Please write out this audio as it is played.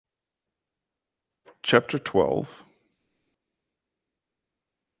Chapter 12,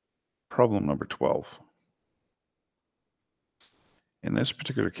 problem number 12. In this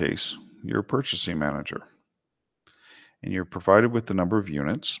particular case, you're a purchasing manager and you're provided with the number of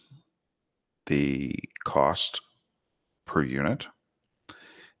units, the cost per unit.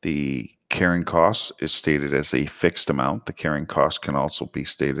 The carrying cost is stated as a fixed amount. The carrying cost can also be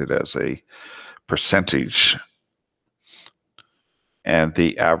stated as a percentage, and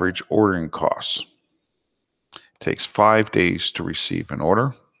the average ordering cost. It takes 5 days to receive an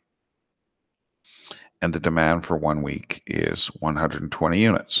order, and the demand for 1 week is 120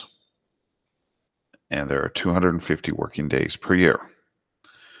 units. And there are 250 working days per year.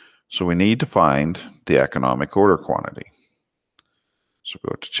 So we need to find the economic order quantity. So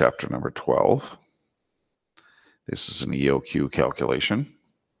go to chapter number 12. This is an EOQ calculation.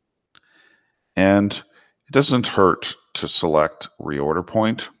 And it doesn't hurt to select reorder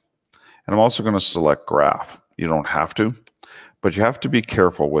point. And I'm also going to select graph. You don't have to, but you have to be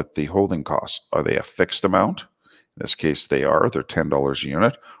careful with the holding costs. Are they a fixed amount? In this case, they are. They're $10 a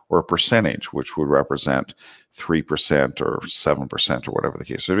unit, or a percentage, which would represent 3% or 7% or whatever the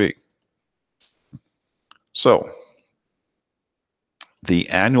case may be. So the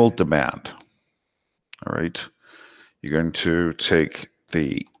annual demand, all right, you're going to take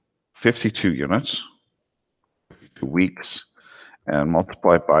the 52 units, 52 weeks, and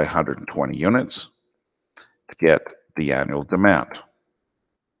multiply it by 120 units to get the annual demand.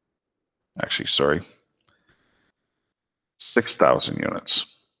 Actually, sorry, 6,000 units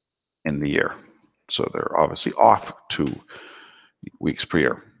in the year. So they're obviously off 2 weeks per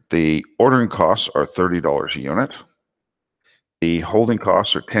year. The ordering costs are $30 a unit. The holding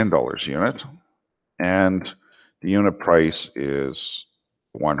costs are $10 a unit. And the unit price is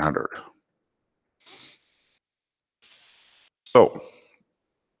 100. So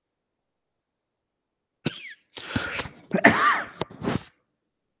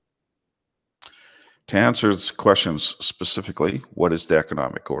to answer this questions specifically, what is the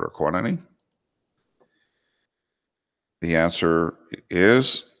economic order quantity? The answer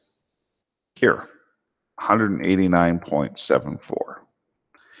is here, 189.74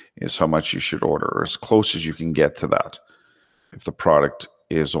 is how much you should order, or as close as you can get to that if the product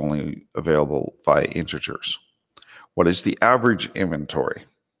is only available via integers. What is the average inventory?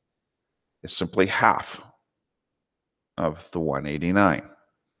 It's simply half of the 189.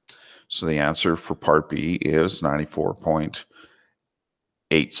 So the answer for part B is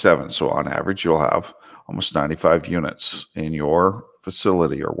 94.87. So on average, you'll have almost 95 units in your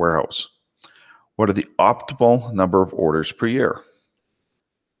facility or warehouse. What are the optimal number of orders per year?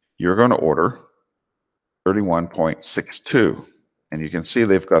 You're going to order 31.62. And you can see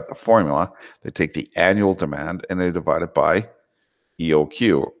they've got the formula. They take the annual demand and they divide it by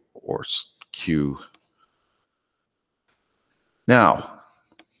EOQ, or Q. Now,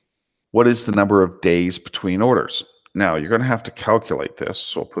 what is the number of days between orders? Now, you're going to have to calculate this,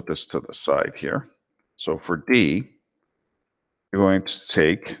 so I'll put this to the side here. So for D, you're going to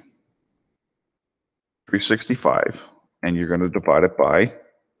take 365, and you're going to divide it by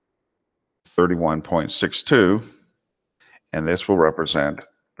 31.62, and this will represent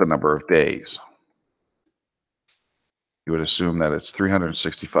the number of days. You would assume that it's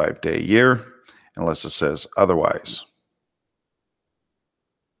 365-day year, unless it says otherwise.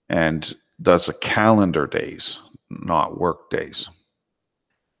 And that's a calendar days, not work days.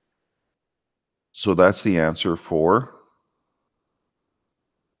 So that's the answer for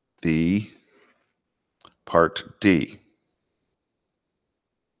the part D.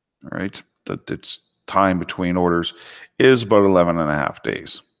 All right, its time between orders is about 11.5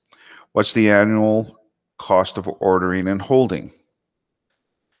 days. What's the annual cost of ordering and holding?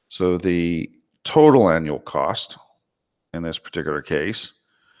 So the total annual cost in this particular case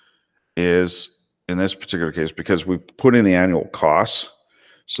is, because we put in the annual costs,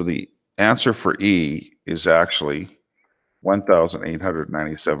 so the answer for E is actually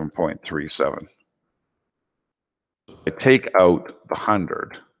 1,897.37. I take out the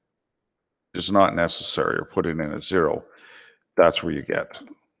 100, which is not necessary, or put it in a 0. That's where you get.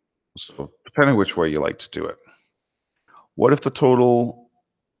 So depending which way you like to do it. What if the total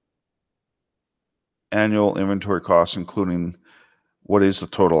annual inventory cost, including what is the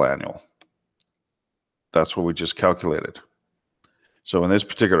total annual? That's what we just calculated. So in this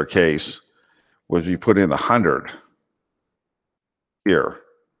particular case, if you put in the 100 here,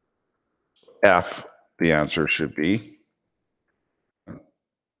 F, the answer should be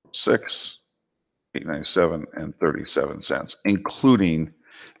 6,897.37, including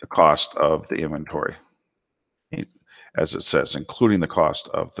the cost of the inventory. As it says, including the cost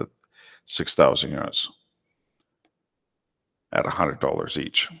of the 6,000 units at $100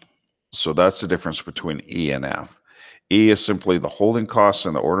 each. So that's the difference between E and F. E is simply the holding costs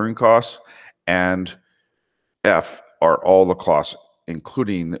and the ordering costs, and F are all the costs,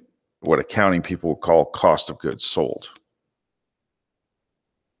 including what accounting people would call cost of goods sold.